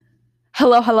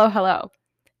Hello, hello, hello.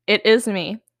 It is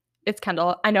me. It's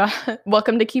Kendall. I know.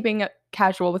 Welcome to Keeping It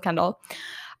Casual with Kendall.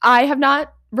 I have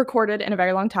not recorded in a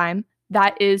very long time.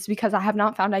 That is because I have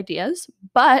not found ideas,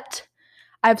 but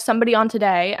I have somebody on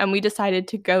today, and we decided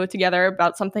to go together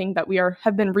about something that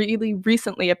have been really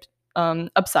recently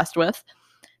obsessed with.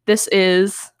 This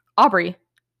is Aubrey.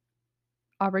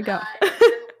 Aubrey, go.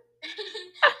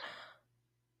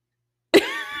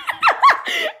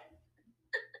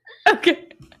 Okay.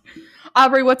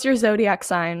 Aubrey, what's your zodiac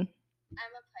sign? I'm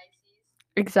a Pisces.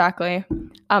 Exactly.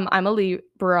 I'm a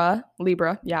Libra,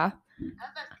 yeah.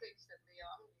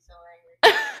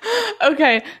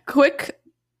 Okay, quick,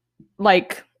 I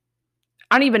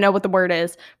don't even know what the word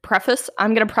is. Preface.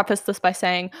 I'm going to preface this by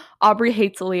saying Aubrey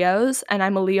hates Leos, and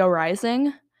I'm a Leo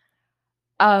rising.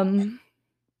 Yeah.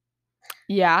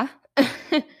 Those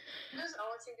always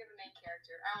seem to be the main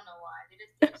character. I don't know why.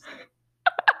 They just say it.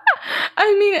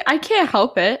 I mean, I can't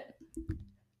help it.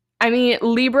 I mean,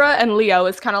 Libra and Leo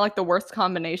is kind of like the worst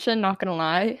combination, not gonna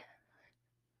lie.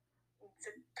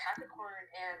 Capricorn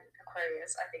and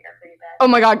Aquarius, I think, are pretty bad. Oh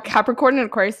my god, Capricorn and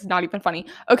Aquarius is not even funny.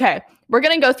 Okay, we're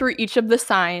gonna go through each of the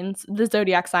signs, the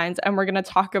zodiac signs, and we're gonna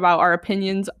talk about our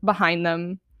opinions behind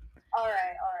them. All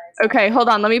right. Okay, hold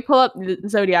on. Let me pull up the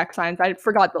zodiac signs. I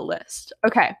forgot the list.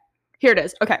 Okay, here it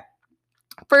is. Okay,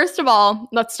 first of all,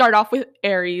 let's start off with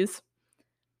Aries.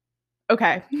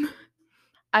 Okay,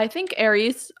 I think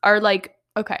Aries are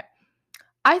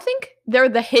I think they're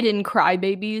the hidden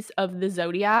crybabies of the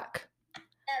zodiac. Yes,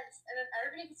 and then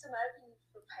everybody gets so mad at me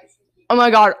for Pisces. Oh my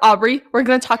god, Aubrey, we're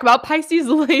gonna talk about Pisces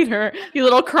later, you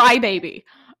little crybaby.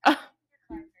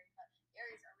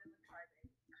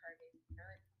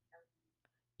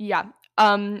 Yeah.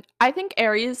 I think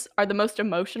Aries are the most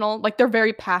emotional. Like, they're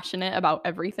very passionate about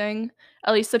everything.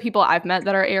 At least the people I've met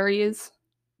that are Aries.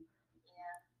 Yeah.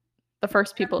 The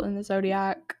first people in the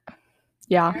zodiac.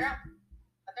 Yeah.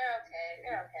 But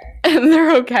they're okay.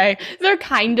 They're okay. They're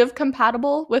kind of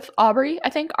compatible with Aubrey, I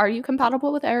think. Are you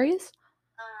compatible with Aries?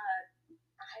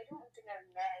 I don't think I've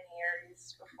met any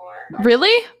Aries before.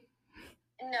 Really?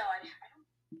 No, I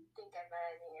don't think I've met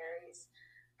any Aries.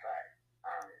 But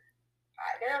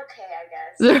they're okay, I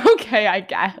guess. They're okay, I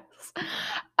guess.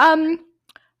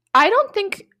 I don't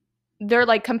think they're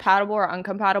like compatible or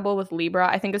incompatible with Libra.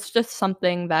 I think it's just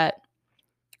something that,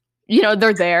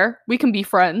 they're there. We can be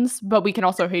friends, but we can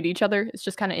also hate each other. It's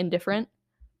just kind of indifferent.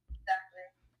 Exactly.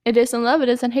 It is in love, it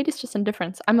is in hate, it's just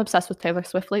indifference. I'm obsessed with Taylor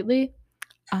Swift lately.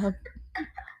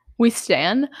 We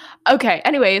stan. Okay,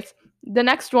 anyways, the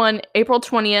next one, April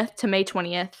 20th to May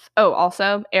 20th. Oh,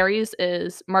 also, Aries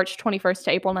is March 21st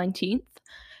to April 19th.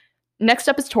 Next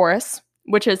up is Taurus,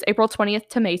 which is April 20th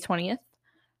to May 20th.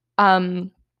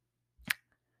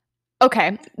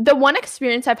 Okay, the one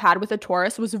experience I've had with a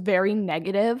Taurus was very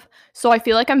negative, so I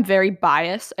feel like I'm very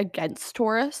biased against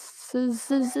Tauruses.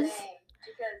 Same, because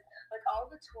like all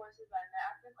the Tauruses I met,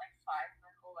 I've been like 5 my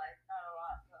whole life, not a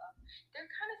lot. They're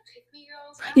kind of pick-me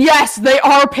girls. Yes, they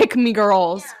are pick-me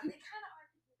girls. Yeah, they kind of are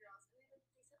pick-me girls. And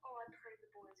they say, "Oh, I'm part of the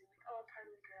boys," and like, "Oh, I'm part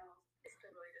of the girls." It's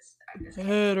literally just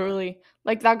literally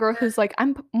like that girl who's like,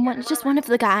 I'm just one of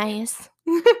the guys.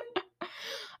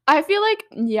 I feel like,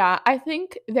 yeah, I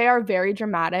think they are very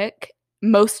dramatic.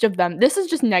 Most of them. This is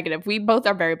just negative. We both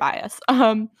are very biased.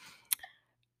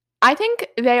 I think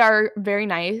they are very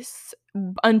nice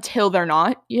until they're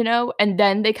not, and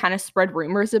then they kind of spread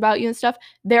rumors about you and stuff.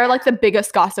 They're like the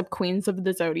biggest gossip queens of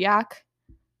the zodiac.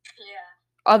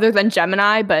 Yeah. Other than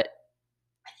Gemini, but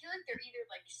I feel like they're either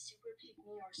like super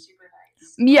pick-me or super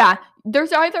nice. Yeah,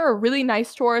 there's either a really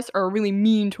nice Taurus or a really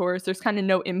mean Taurus. There's kind of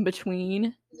no in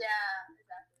between. Yeah.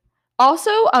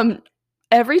 Also,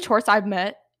 every Taurus I've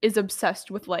met is obsessed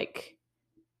with like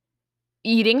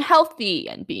eating healthy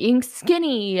and being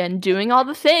skinny and doing all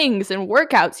the things and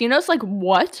workouts. It's like,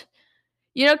 what?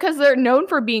 Because they're known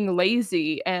for being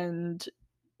lazy and,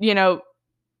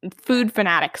 food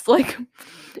fanatics. Like,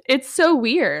 it's so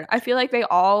weird. I feel like they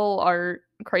all are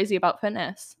crazy about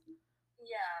fitness.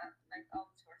 Yeah, like all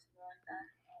the Tauruses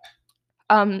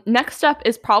are like that. Next up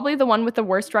is probably the one with the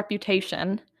worst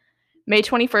reputation. May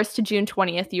 21st to June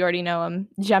 20th. You already know him.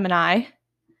 Gemini. My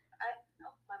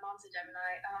mom's a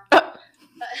Gemini.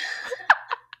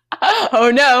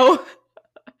 Oh no.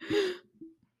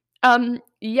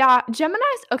 Yeah,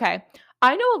 Geminis. Okay.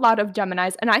 I know a lot of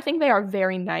Geminis, and I think they are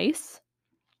very nice.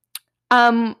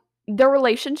 Their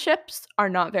relationships are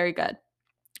not very good.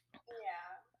 Yeah.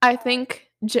 I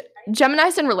think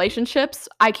Geminis in relationships,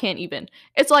 I can't even.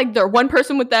 It's like they're one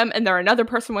person with them, and they're another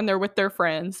person when they're with their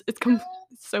friends. It's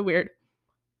so weird.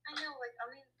 I know,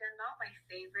 they're not my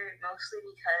favorite, mostly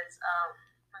because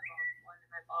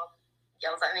my mom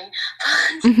yells at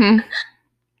me.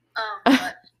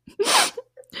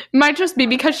 Might just be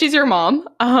because she's your mom.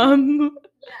 Yeah, I have not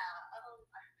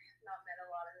met a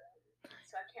lot of them,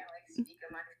 so I can't like speak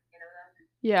on my opinion of them.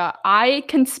 Yeah, I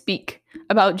can speak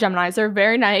about Geminis. They're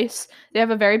very nice. They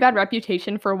have a very bad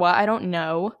reputation for what I don't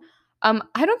know. I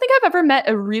don't think I've ever met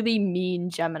a really mean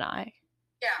Gemini.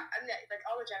 Yeah, I met like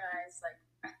all the Geminis. Like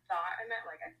I thought I met.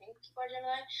 Like I think people are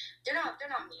Gemini. They're not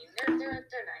mean. They're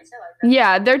nice. I like them.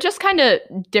 Yeah, they're just kind of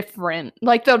different.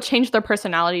 Like they'll change their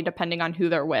personality depending on who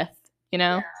they're with, you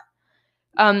know?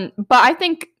 Yeah. But I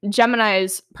think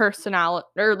Gemini's personality,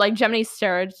 or like Gemini's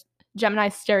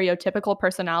stereotypical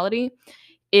personality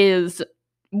is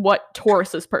what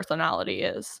Taurus's personality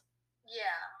is.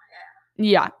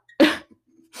 Yeah. Yeah.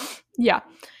 Yeah.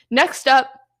 Next up,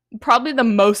 probably the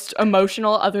most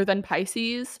emotional other than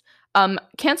Pisces.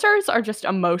 Cancers are just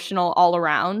emotional all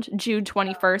around, June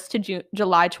 21st to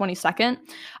July 22nd.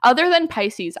 Other than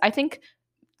Pisces, I think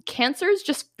Cancers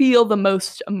just feel the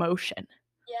most emotion.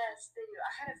 Yes, they do.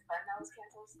 I had a friend that was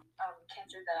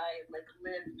Cancer that I like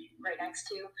lived right next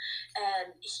to,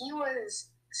 and he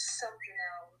was something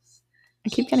else. I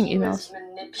keep getting emails.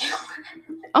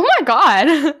 Manipulative. Oh my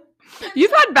god.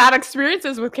 You've had bad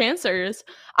experiences with Cancers.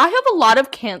 I have a lot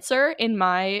of Cancer in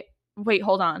my... Wait,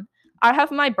 hold on. I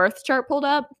have my birth chart pulled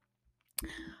up.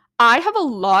 I have a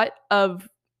lot of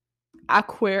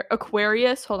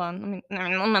Aquarius. Hold on.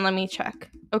 Let me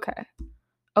check. Okay.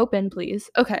 Open, please.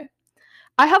 Okay.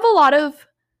 I have a lot of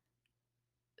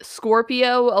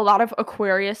Scorpio, a lot of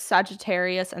Aquarius,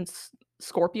 Sagittarius, and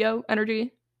Scorpio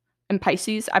energy. And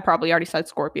Pisces. I probably already said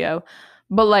Scorpio.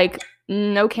 But like,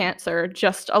 no Cancer.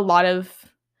 Just a lot of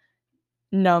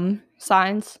numb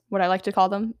signs, what I like to call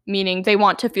them. Meaning they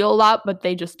want to feel a lot, but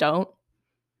they just don't.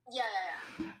 Yeah.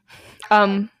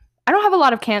 I don't have a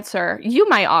lot of Cancer. You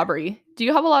might, Aubrey. Do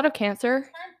you have a lot of Cancer?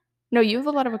 No, you have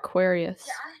a lot of Aquarius.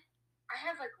 Yeah, I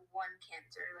have like one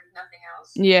Cancer, like nothing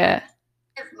else. Yeah.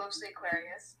 I have mostly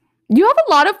Aquarius. You have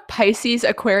a lot of Pisces,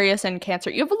 Aquarius, and Cancer.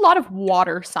 You have a lot of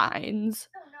water signs.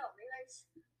 I don't know.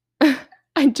 Maybe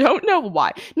I don't know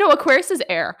why. No, Aquarius is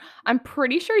air. I'm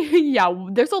pretty sure, yeah,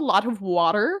 there's a lot of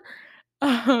water.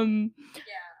 Yeah. And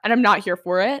I'm not here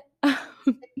for it. It's the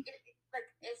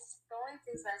only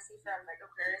things that I see from like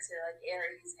Aquarius are like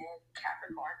Aries and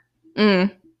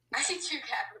Capricorn. I see 2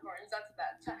 Capricorns. That's a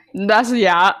bad time.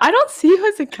 Yeah. I don't see you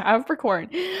as a Capricorn.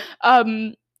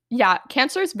 Yeah,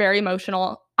 Cancer is very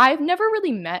emotional. I've never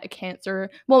really met a Cancer.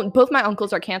 Well, both my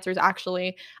uncles are Cancers,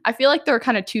 actually. I feel like there are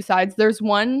kind of two sides. There's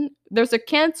a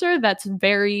Cancer that's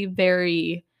very,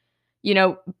 very,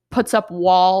 puts up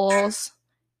walls.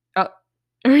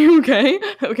 Are you okay?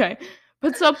 Okay.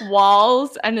 Puts up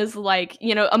walls and is like,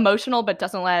 emotional but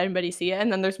doesn't let anybody see it.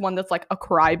 And then there's one that's like a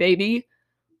crybaby.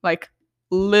 Like,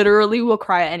 literally will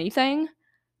cry at anything.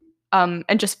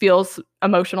 And just feels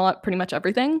emotional at pretty much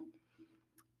everything.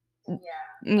 Yeah.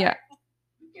 In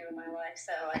my life,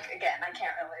 so like again, I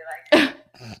can't really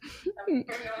like.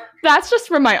 That's just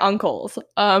from my uncles.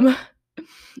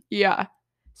 Yeah.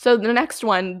 So the next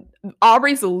one,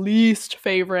 Aubrey's least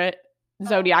favorite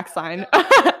zodiac sign.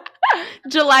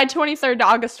 July 23rd to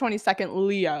August 22nd,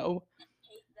 Leo. I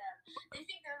hate them. They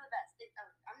think they're the best.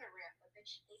 I'm gonna rant, but they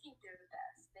think they're the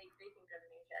best. They think they're the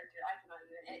main character. I cannot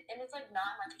even. And it's like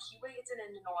not like a cute way. It's in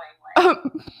an annoying way.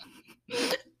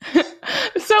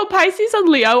 So Pisces and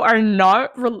Leo are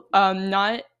not what's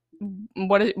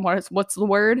the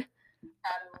word?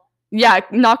 Compatible. Yeah,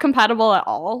 not compatible at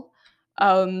all.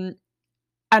 And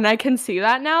I can see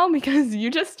that now because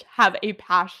you just have a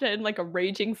passion, like a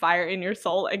raging fire in your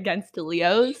soul against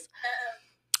Leos.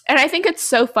 And I think it's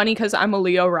so funny because I'm a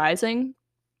Leo rising.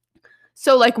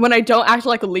 So like when I don't act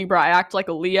like a Libra, I act like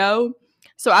a Leo.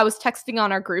 So I was texting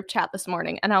on our group chat this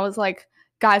morning and I was like,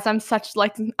 guys, I'm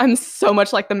so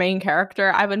much like the main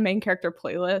character. I have a main character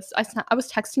playlist. I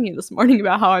was texting you this morning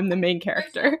about how I'm the main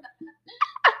character.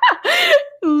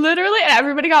 Literally, and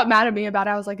everybody got mad at me about it.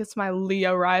 I was like, it's my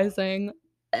Leo rising.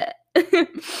 But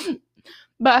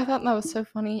I thought that was so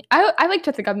funny. I like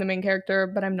to think I'm the main character,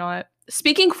 but I'm not.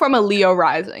 Speaking from a Leo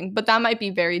rising, but that might be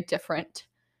very different.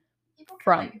 People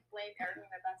can blame everything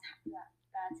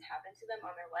that's happened to them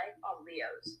on their life on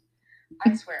Leos.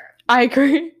 I swear. I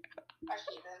agree. I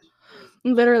hate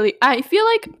them. Literally, I feel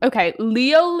like, okay,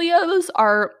 Leos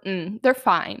are, they're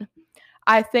fine.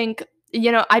 I think,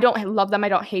 I don't love them. I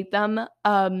don't hate them.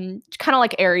 Kind of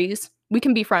like Aries. We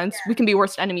can be friends. Yeah. We can be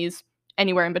worst enemies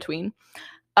anywhere in between.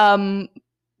 But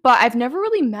I've never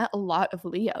really met a lot of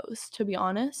Leos, to be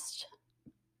honest.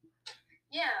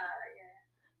 Yeah.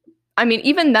 I mean,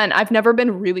 even then, I've never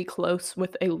been really close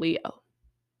with a Leo.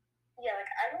 Yeah, like,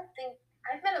 I don't think,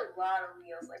 I've met a lot of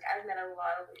Leos. Like, I've met a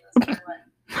lot of Leos. I've never been,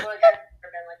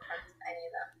 like, friends with any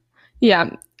of them.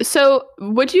 Yeah. So,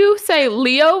 would you say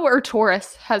Leo or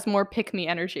Taurus has more pick-me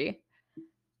energy?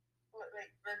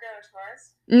 Like Virgo or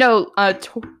Taurus? No,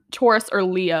 Taurus or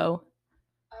Leo.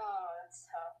 Oh, that's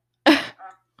tough.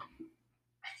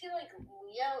 I feel like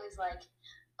Leo is like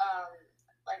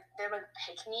they're like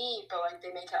pick me, but like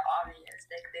they make it obvious.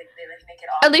 They like make it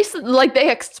obvious. At least like they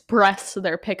express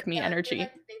their pick-me Yeah, energy. They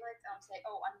say,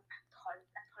 oh, I'm part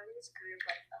of this group.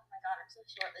 Like, oh my god, I'm so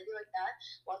short. They do like that.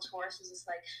 While Taurus is just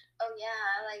like, oh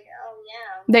yeah, like oh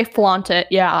yeah. They flaunt it,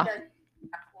 yeah.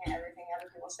 Everything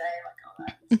other people say, like all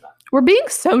that stuff. We're being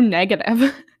so negative. I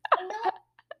know.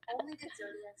 Only good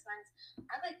zodiac signs.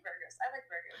 I like Virgos.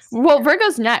 Well,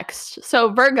 Virgo's next. So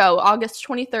Virgo, August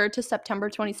 23rd to September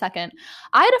 22nd.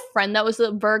 I had a friend that was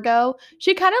a Virgo.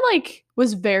 She kind of like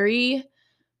was very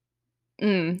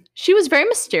she was very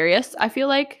mysterious. I feel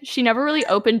like she never really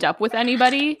opened up with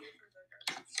anybody.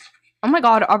 Oh my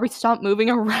god, Aubrey, stop moving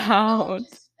around.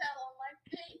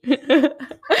 You're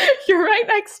right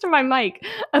next to my mic.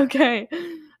 Okay.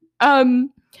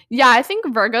 Yeah, I think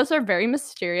Virgos are very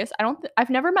mysterious. I've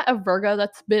never met a Virgo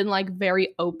that's been like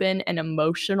very open and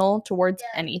emotional towards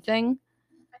anything.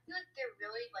 I feel like they're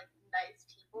really like nice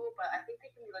people, but I think they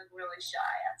can be like really shy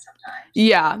at sometimes.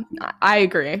 Yeah, I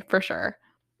agree for sure.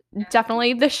 Yeah.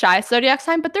 Definitely the shy zodiac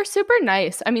sign, but they're super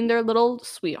nice. I mean, they're little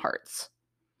sweethearts.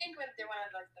 I think they're one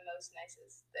of like the most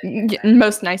nicest.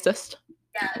 Most nicest.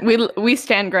 Yeah. We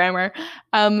stand grammar.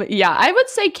 Yeah, I would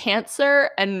say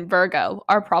Cancer and Virgo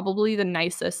are probably the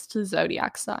nicest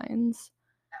zodiac signs.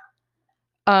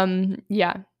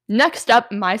 Yeah. Next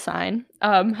up, my sign.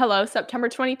 Hello, September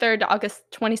 23rd to August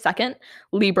 22nd,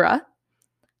 Libra.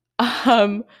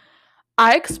 I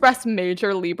express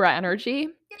major Libra energy.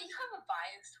 Yeah, you have a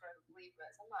bias towards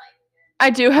Libras. I'm not even good. I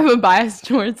do have a bias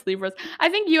towards Libras. I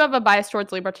think you have a bias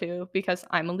towards Libra too, because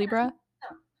I'm a Libra.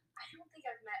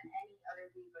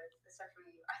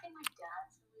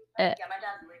 Yeah, my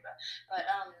dad's a Libra, but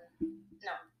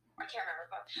no, I can't remember.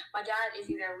 But my dad is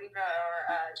either a Libra or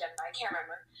Gemini. I can't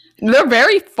remember. They're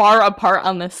very far apart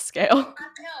on this scale. I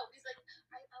know. He's like,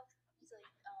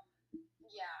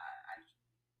 yeah, I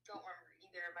don't remember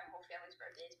either of my whole family's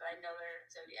birthdays, but I know their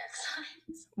zodiac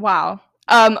signs. Wow.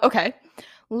 Okay.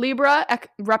 Libra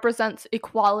represents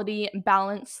equality and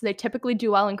balance. They typically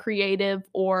do well in creative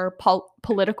or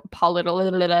political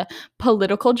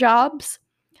jobs.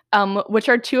 Which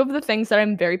are two of the things that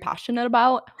I'm very passionate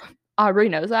about. Aubrey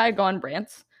knows that. I go on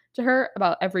rants to her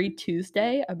about every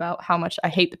Tuesday about how much I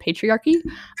hate the patriarchy.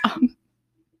 Yeah, I feel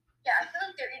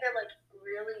like they're either like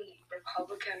really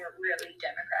Republican or really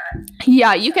Democrat.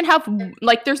 Yeah, you can have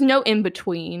like there's no in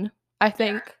between. I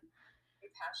think. Yeah.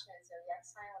 Passionate zodiac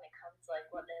sign when it comes to like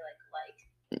what they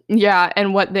like. Yeah,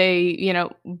 and what they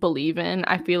believe in.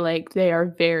 I feel like they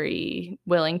are very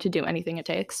willing to do anything it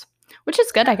takes, which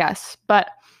is good, I guess. But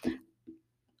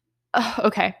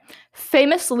okay,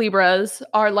 famous Libras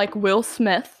are like Will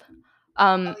Smith.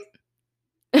 Of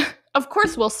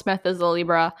course, Will Smith is a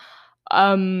Libra.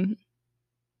 The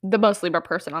most Libra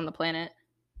person on the planet.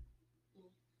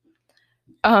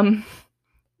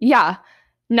 Yeah.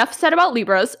 Enough said about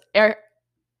Libras.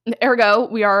 Ergo,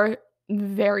 we are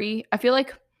very. I feel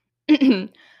like.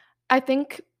 I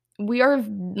think we are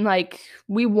like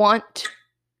we want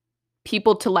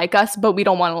people to like us, but we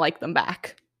don't want to like them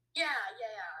back. Yeah.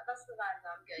 That's the vibe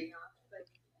I'm getting off.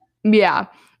 Yeah,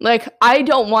 like I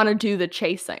don't want to do the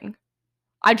chasing.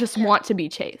 I just want to be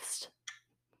chased.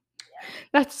 Yeah.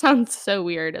 That sounds so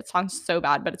weird. It sounds so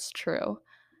bad, but it's true.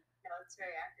 No, it's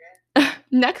very accurate.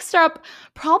 Next up,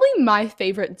 probably my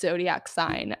favorite zodiac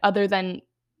sign, other than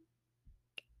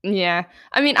I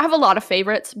mean, I have a lot of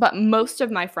favorites, but most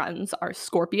of my friends are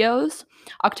Scorpios.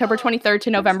 October 23rd to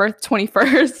November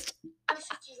 21st.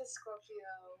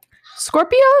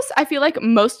 Scorpios, I feel like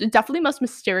definitely most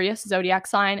mysterious zodiac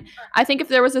sign. I think if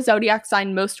there was a zodiac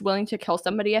sign most willing to kill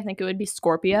somebody, I think it would be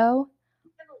Scorpio. I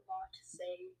have a lot to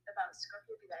say about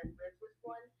Scorpio because I live with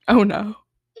one. Oh no.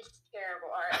 It's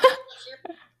terrible. All right.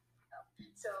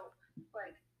 So,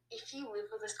 like, if you live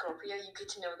with a Scorpio, you get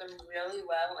to know them really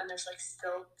well, and there's like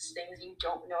still things you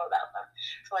don't know about them.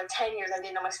 For like 10 years, I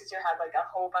didn't know my sister had like a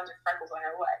whole bunch of freckles on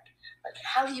her leg. Like,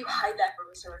 how do you hide that from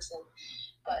a person?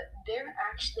 But they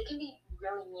can be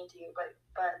really mean to you, but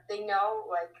they know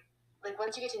like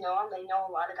once you get to know them, they know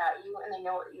a lot about you and they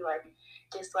know what you like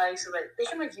dislike, so like they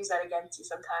can like use that against you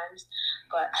sometimes.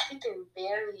 But I think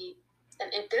they're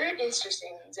an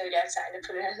interesting zodiac sign, to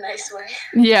put it in a nice way.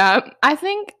 Yeah, I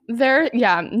think they're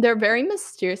very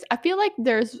mysterious. I feel like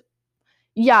they're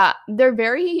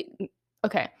very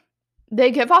okay. They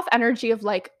give off energy of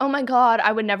like, oh my god,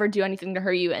 I would never do anything to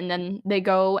hurt you, and then they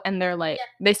go and they're like,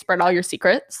 they spread all your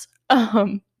secrets.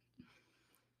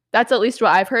 That's at least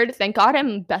what I've heard. Thank God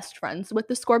I'm best friends with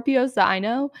the Scorpios that I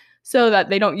know so that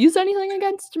they don't use anything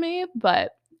against me.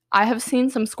 But I have seen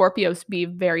some Scorpios be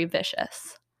very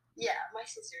vicious. Yeah, my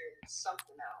sister is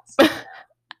something else.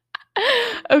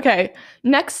 Okay,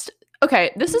 next.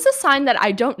 Okay, this is a sign that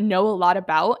I don't know a lot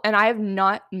about, and I have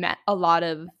not met a lot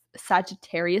of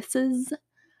Sagittariuses.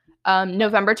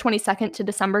 November 22nd to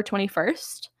December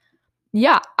 21st.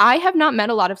 Yeah, I have not met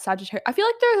a lot of Sagittarius. I feel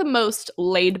like they're the most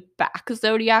laid back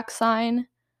zodiac sign.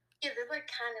 Yeah, they're like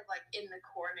kind of like in the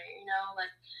corner, you know,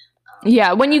 like.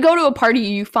 Yeah, when you go to a party,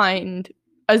 you find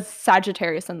a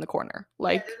Sagittarius in the corner.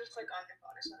 Like, yeah, they're just like on the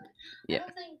phone or something. Yeah. I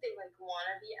don't think they like want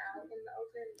to be out in the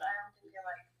open, but I don't think they're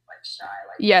like shy.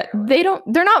 Like Yeah, they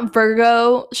don't. They're not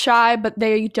Virgo shy, but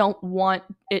they don't want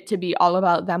it to be all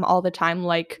about them all the time,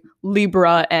 like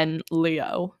Libra and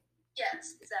Leo.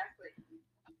 Yes, exactly.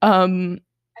 I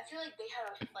feel like they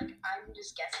have like I'm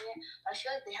just guessing it. I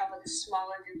feel like they have like a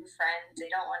smaller group of friends. They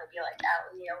don't want to be like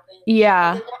out in the open.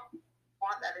 Yeah. They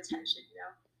want that attention, you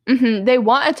know. Mm-hmm. They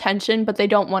want attention, but they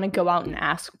don't want to go out and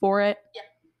ask for it.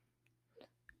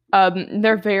 Yeah.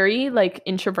 They're very like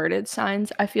introverted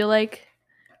signs. I feel like,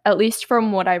 at least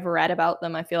from what I've read about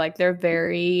them, I feel like they're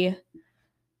very,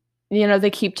 they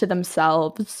keep to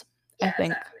themselves. Yeah, I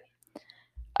think.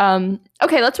 Exactly.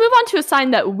 Okay, let's move on to a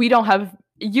sign that we don't have.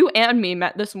 You and me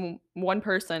met this one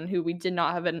person who we did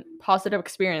not have a positive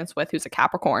experience with, who's a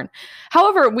Capricorn.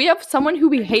 However, we have someone who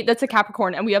we hate that's a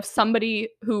Capricorn, and we have somebody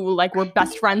who like we're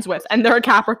best friends with, and they're a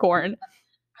Capricorn.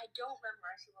 I don't remember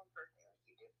actually what birthday like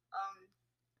you do.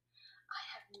 I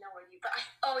have no idea, but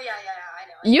oh yeah, I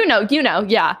know. You know,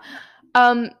 yeah.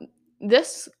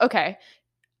 Okay.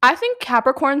 I think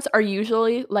Capricorns are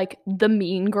usually like the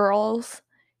mean girls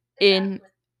in,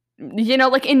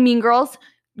 like in Mean Girls,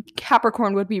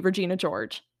 Capricorn would be Regina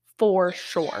George for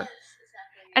sure. Yes,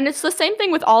 exactly. And it's the same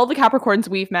thing with all the Capricorns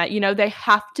we've met. They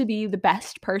have to be the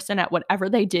best person at whatever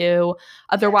they do.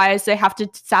 Otherwise, they have to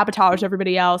sabotage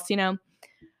everybody else, Yeah, like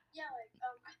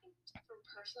I think from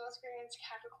personal experience,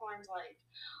 Capricorns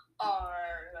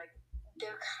are like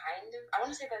they're kind of, I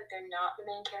want to say that they're not the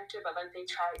main character, but like they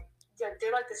try.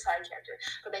 They're like the side character,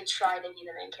 but they try to be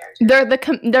the main character.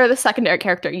 They're the secondary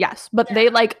character, yes, but they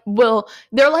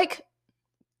they're like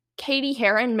Katie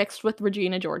Heron mixed with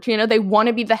Regina George. They want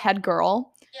to be the head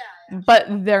girl, but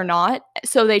they're not.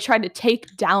 So they try to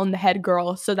take down the head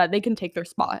girl so that they can take their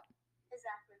spot.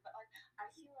 Exactly, but like I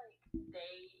feel like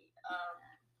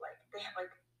they have like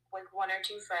one or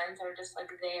two friends that are just like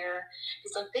there.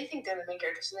 It's like they think they're the main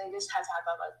character, so they just have to have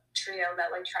a like trio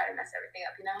that like try to mess everything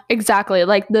up, you know? Exactly,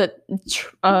 like the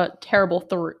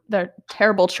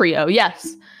terrible trio.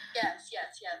 Yes. Yes.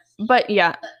 But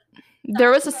yeah.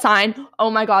 There was a sign. Oh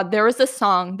my God, there's a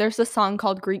song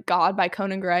called Greek God by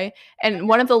Conan Gray. And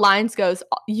one of the lines goes,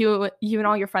 you and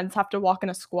all your friends have to walk in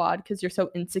a squad because you're so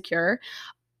insecure.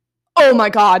 Oh my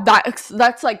God, that's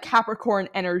like Capricorn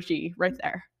energy right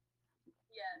there.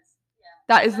 Yes,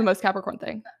 yeah. That is the most Capricorn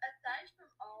thing. Aside from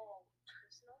all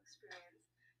personal experience,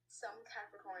 some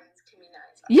Capricorns can be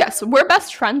nice. Yes, we're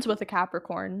best friends with a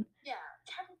Capricorn. Yeah.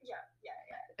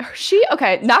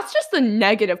 Okay, that's just the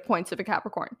negative points of a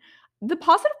Capricorn. The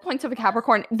positive points of a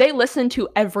Capricorn, they listen to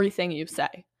everything you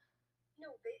say. No,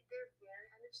 they're very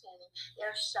understanding.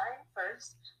 They're shy at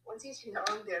first. Once you know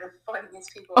them, they're the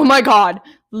funniest people. Oh my God.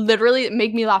 Literally, it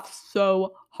made me laugh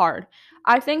so hard.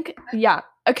 I think, yeah,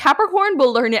 a Capricorn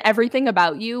will learn everything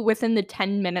about you within the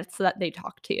 10 minutes that they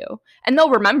talk to you. And they'll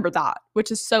remember that,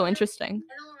 which is so interesting. And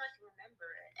they'll like remember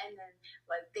it. And then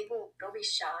they'll be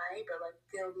shy, but like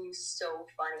they'll be so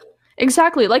funny.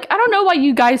 Exactly. Like, I don't know why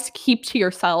you guys keep to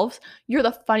yourselves. You're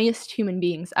the funniest human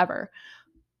beings ever.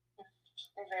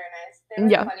 They're very nice. They're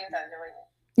really funny without knowing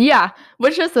it. Yeah,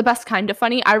 which is the best kind of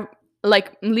funny. I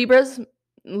like Libra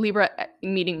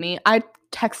meeting me. I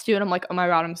text you and I'm like, oh my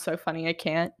God, I'm so funny. I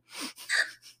can't.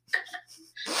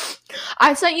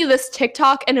 I sent you this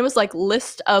TikTok and it was like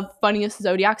list of funniest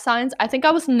zodiac signs. I think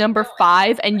I was number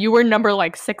 5 and you were number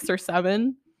like 6 or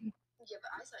 7. Yeah, but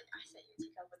I sent you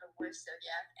TikTok with the worst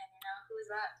zodiac, and you know who is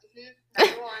that?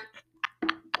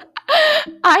 Number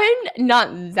 1. I'm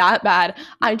not that bad.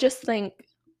 I just think,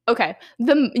 okay,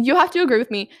 you have to agree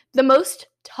with me. The most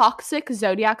toxic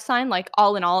zodiac sign, like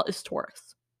all in all, is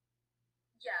Taurus.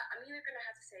 Yeah, I'm either gonna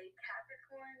have to say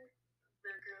Capricorn,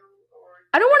 Virgo, or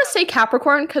I don't want to say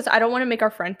Capricorn because I don't want to make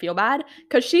our friend feel bad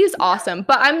because she's awesome.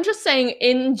 But I'm just saying,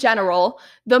 in general,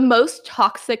 the most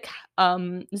toxic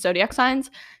zodiac signs: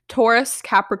 Taurus,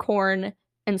 Capricorn,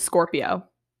 and Scorpio.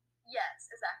 Yes,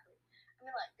 exactly. I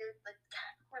mean, like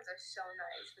Capricorns are so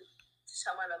nice, but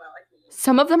some of them are like mean.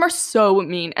 Some of them are so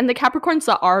mean, and the Capricorns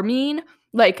that are mean,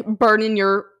 like burn in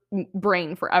your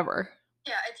brain forever.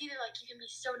 Yeah, it's either like you can be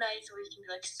so nice or you can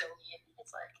be like so mean.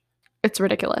 It's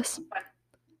ridiculous.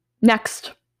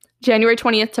 Next, January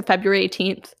 20th to February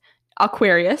 18th,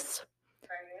 Aquarius.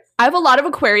 I have a lot of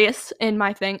Aquarius in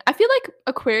my thing. I feel like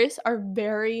Aquarius are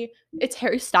it's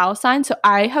Harry Styles sign, so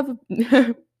I have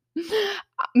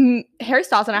Harry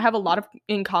Styles and I have a lot of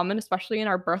in common, especially in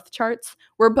our birth charts.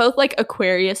 We're both like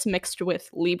Aquarius mixed with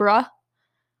Libra.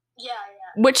 Yeah.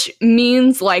 Which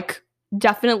means like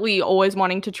definitely always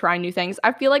wanting to try new things.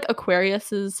 I feel like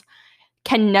Aquariuses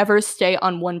can never stay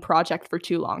on one project for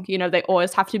too long. You know, they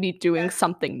always have to be doing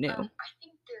something new. I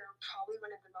think they're probably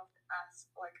one of the most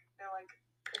like they're like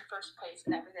in first place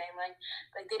and everything. Like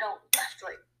they don't have to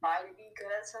like try to be good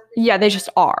at something. Yeah, they just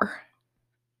are.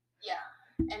 Yeah.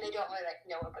 And they don't really like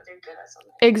know it, but they're good at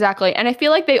something. Exactly. And I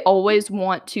feel like they always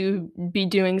want to be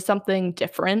doing something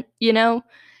different, you know?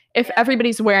 If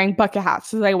everybody's wearing bucket hats,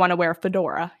 so they want to wear a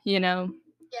fedora, you know?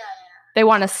 Yeah. They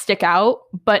want to stick out,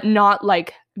 but not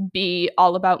like be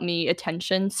all about me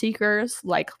attention seekers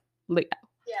like Leo.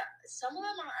 Yeah, some of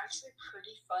them are actually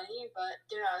pretty funny, but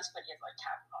they're not as funny as like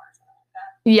Capricorns and like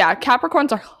that. Yeah,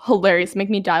 Capricorns are hilarious, make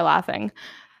me die laughing.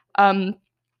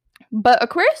 But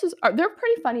Aquarius they're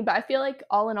pretty funny, but I feel like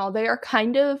all in all they are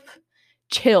kind of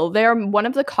chill. They are one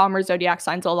of the calmer zodiac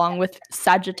signs along with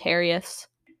Sagittarius.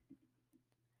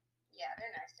 Yeah,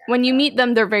 they're nice. When you meet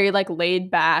them, they're very like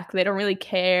laid back. They don't really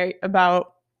care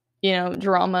about, you know,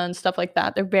 drama and stuff like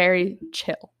that. They're very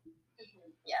chill.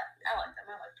 Yeah, I like them.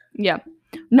 Yeah.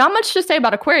 Not much to say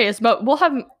about Aquarius, but we'll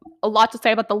have a lot to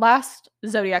say about the last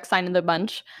zodiac sign in the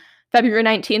bunch. February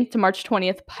 19th to March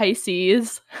 20th,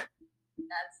 Pisces.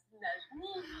 That's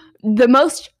the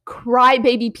most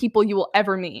crybaby people you will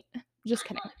ever meet. Just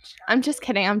kidding. I'm just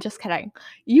kidding.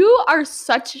 You are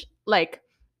such like,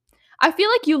 I feel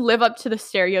like you live up to the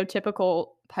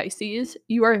stereotypical Pisces.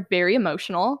 You are very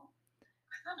emotional.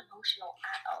 I'm not emotional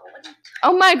at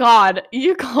all. Oh my god,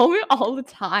 you call me all the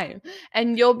time.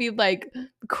 And you'll be like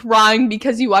crying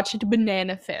because you watched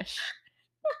Banana Fish.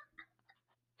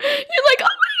 You're like, oh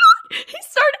my god,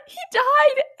 he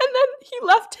died, and then he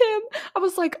left him. I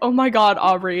was like, oh my god,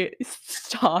 Aubrey,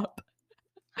 stop.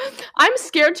 I'm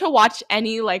scared to watch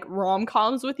any like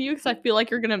rom-coms with you because I feel like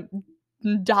you're gonna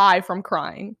die from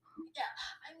crying. Yeah,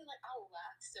 I mean, like, I'll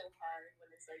laugh so hard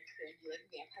when it's like crazy, like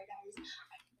Vampire Diaries.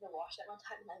 I watched that one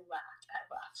time and I laughed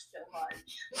so hard.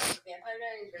 Like, Vampire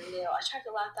Diaries, Riverdale. I tried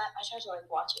to laugh that. I tried to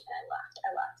like watch it and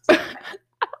I laughed.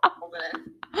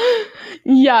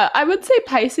 Yeah, I would say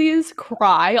Pisces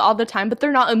cry all the time, but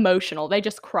they're not emotional. They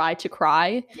just cry to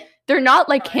cry. Yeah. They're not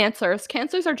like Cancers.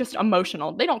 Cancers are just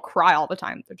emotional. They don't cry all the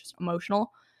time. They're just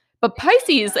emotional. But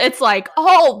Pisces, it's like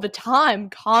all the time,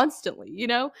 constantly, you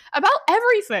know, about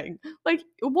everything. Like,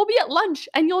 we'll be at lunch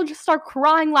and you'll just start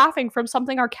crying, laughing from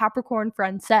something our Capricorn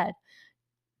friend said.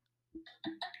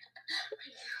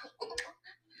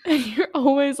 And you're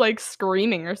always like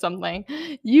screaming or something.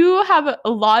 You have a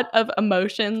lot of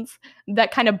emotions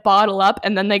that kind of bottle up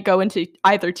and then they go into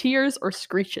either tears or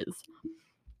screeches.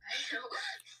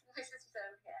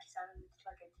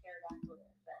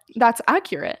 That's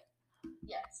accurate.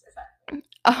 Yes,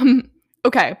 exactly.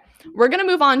 Okay, we're gonna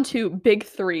move on to big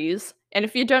threes. And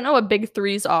if you don't know what big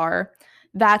threes are,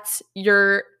 that's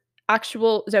your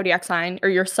actual zodiac sign or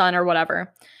your sun or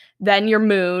whatever, then your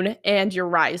moon and your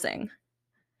rising.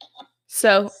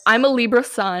 So I'm a Libra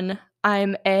sun,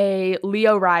 I'm a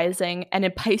Leo rising, and a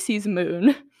Pisces moon.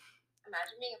 Imagine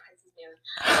being a Pisces moon.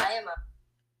 I am a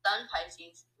sun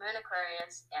Pisces, moon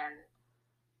Aquarius, and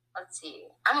let's see,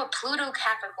 I'm a Pluto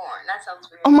Capricorn. That sounds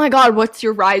weird. Oh my god, what's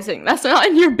your rising? That's not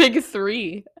in your big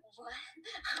three. What?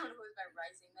 I don't know what my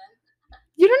rising then.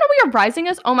 You don't know what your rising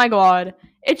is? Oh my god.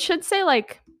 It should say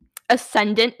like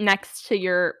ascendant next to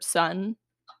your sun.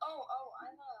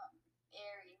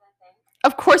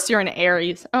 Of course you're an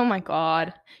Aries. Oh my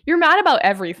god. You're mad about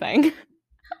everything.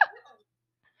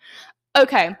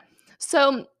 Okay.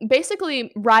 So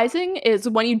basically, rising is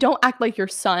when you don't act like your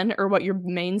sun or what your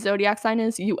main zodiac sign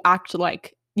is. You act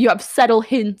like you have subtle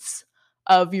hints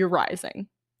of your rising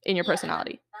in your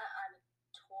personality. I'm a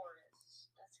Taurus.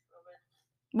 That's a little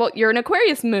bit. Well, you're an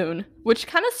Aquarius moon, which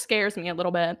kind of scares me a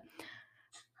little bit.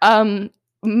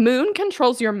 Moon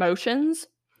controls your emotions.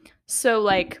 So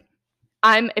like,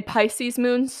 I'm a Pisces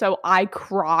moon, so I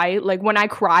cry. Like, when I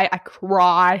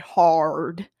cry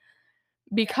hard.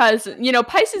 Because, you know,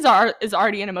 Pisces is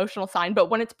already an emotional sign,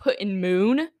 but when it's put in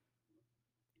moon,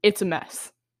 it's a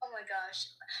mess. Oh my gosh.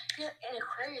 Yeah, an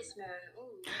Aquarius moon.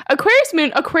 Ooh. Aquarius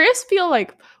moon. Aquarius feel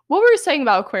like, what were we saying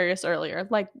about Aquarius earlier?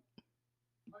 Like,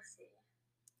 let's see.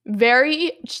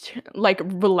 very like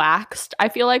relaxed, I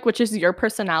feel like, which is your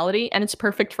personality, and it's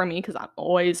perfect for me because I'm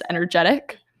always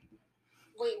energetic.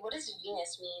 Wait, what does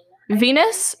Venus mean?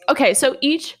 Venus, okay, so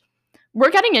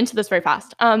we're getting into this very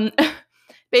fast.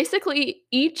 Basically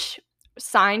each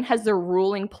sign has their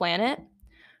ruling planet,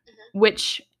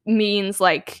 which means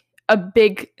like a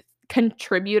big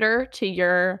contributor to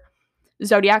your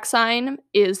zodiac sign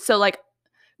is, so like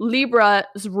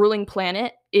Libra's ruling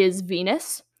planet is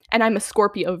Venus, and I'm a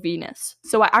Scorpio Venus.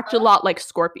 So I act a lot like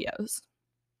Scorpios.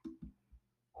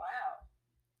 Wow.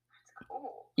 That's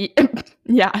cool.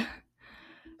 Yeah.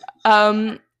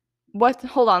 Hold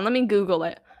on, let me Google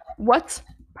it. What's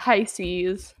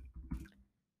Pisces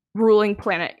ruling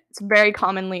planet? It's very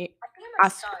commonly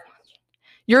asked.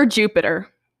 You're Jupiter.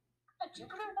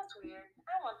 Jupiter? That's weird.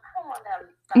 I don't want that.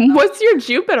 What's your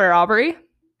Jupiter, Aubrey? My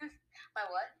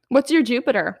what? What's your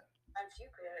Jupiter? My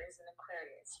Jupiter is an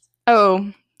Aquarius.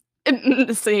 Oh,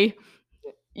 see,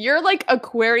 you're like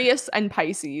Aquarius and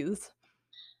Pisces.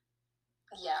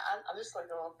 Yeah, I'm just like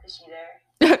a little fishy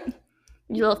there.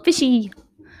 You little fishy.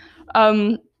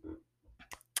 I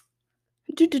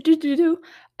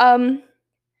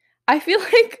feel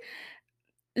like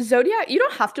zodiac, you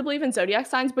don't have to believe in zodiac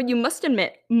signs, but you must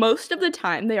admit most of the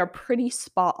time they are pretty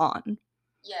spot on.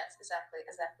 Yes, exactly.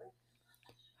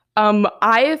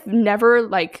 I've never,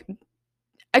 like,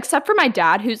 except for my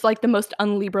dad, who's like the most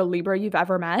Libra you've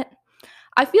ever met,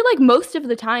 I feel like most of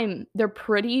the time they're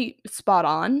pretty spot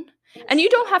on. And you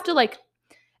don't have to like,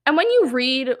 and when you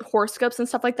read horoscopes and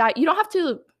stuff like that, you don't have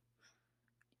to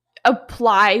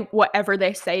apply whatever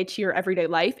they say to your everyday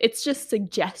life. It's just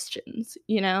suggestions,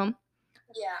 you know?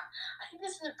 Yeah, I think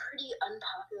this is a pretty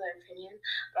unpopular opinion,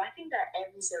 but I think that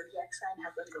every zodiac sign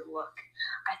has like a look.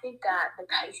 I think that the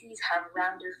Pisces have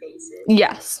rounder faces.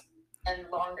 Yes. And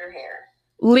longer hair.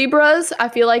 Libras, I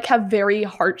feel like, have very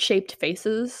heart-shaped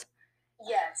faces.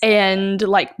 Yes. And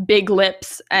like big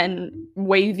lips and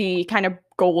wavy, kind of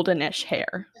goldenish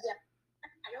hair. Yeah.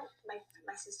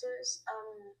 My sister's,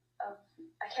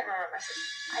 I can't remember my sister.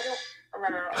 I don't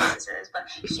remember what my sister is, but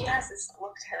she has this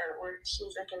look to her where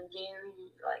she's like a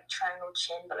very like triangle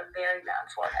chin, but a very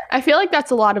round forehead. I feel like that's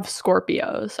a lot of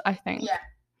Scorpios, I think. Yeah.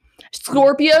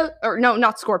 Scorpio, or no,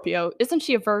 not Scorpio. Isn't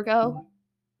she a Virgo?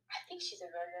 I think she's a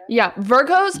Virgo. Yeah,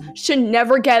 Virgos should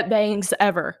never get bangs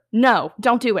ever. No,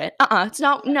 don't do it. It's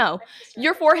not, no.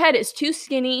 Your forehead is too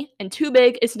skinny and too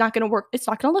big. It's not gonna work. It's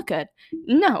not gonna look good.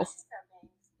 No. It was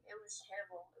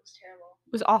terrible.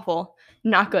 It was awful.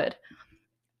 Not good.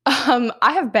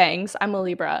 I have bangs. I'm a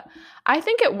Libra. I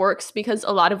think it works because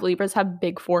a lot of Libras have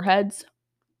big foreheads.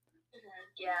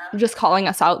 Yeah. I'm just calling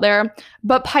us out there.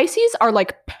 But Pisces are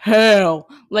like pale.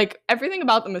 Like everything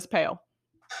about them is pale.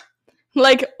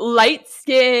 Like light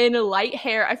skin, light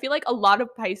hair. I feel like a lot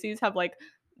of Pisces have like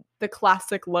the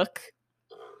classic look.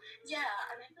 Yeah,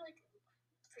 and I feel like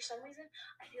for some reason,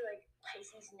 I feel like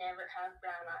Pisces never have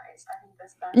brown eyes. I think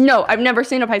that's No, I've never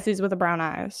seen a Pisces with a brown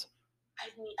eyes.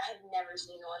 I've never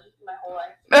seen one my whole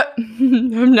life.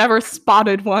 I've never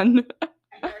spotted one. I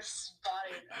never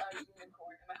spotted a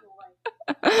unicorn in my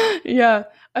whole life. Yeah,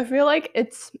 I feel like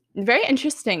it's very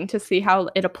interesting to see how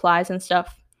it applies and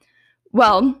stuff.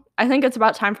 Well, I think it's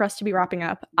about time for us to be wrapping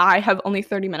up. I have only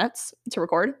 30 minutes to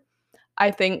record.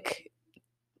 I think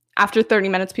after 30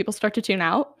 minutes, people start to tune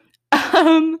out.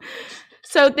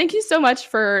 So thank you so much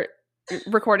for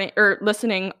recording or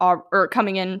listening or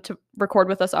coming in to record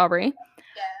with us, Aubrey.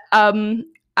 Yeah.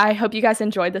 I hope you guys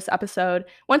enjoyed this episode.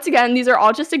 Once again, these are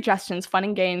all just suggestions, fun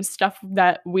and games, stuff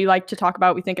that we like to talk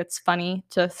about. We think it's funny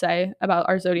to say about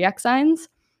our zodiac signs.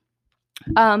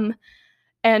 And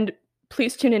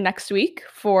please tune in next week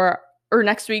or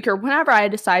whenever I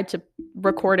decide to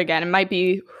record again. It might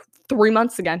be 3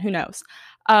 months again, who knows.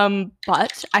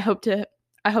 But I hope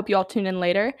you all tune in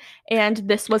later. And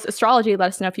this was Astrology. Let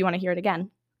us know if you want to hear it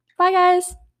again. Bye,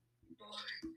 guys.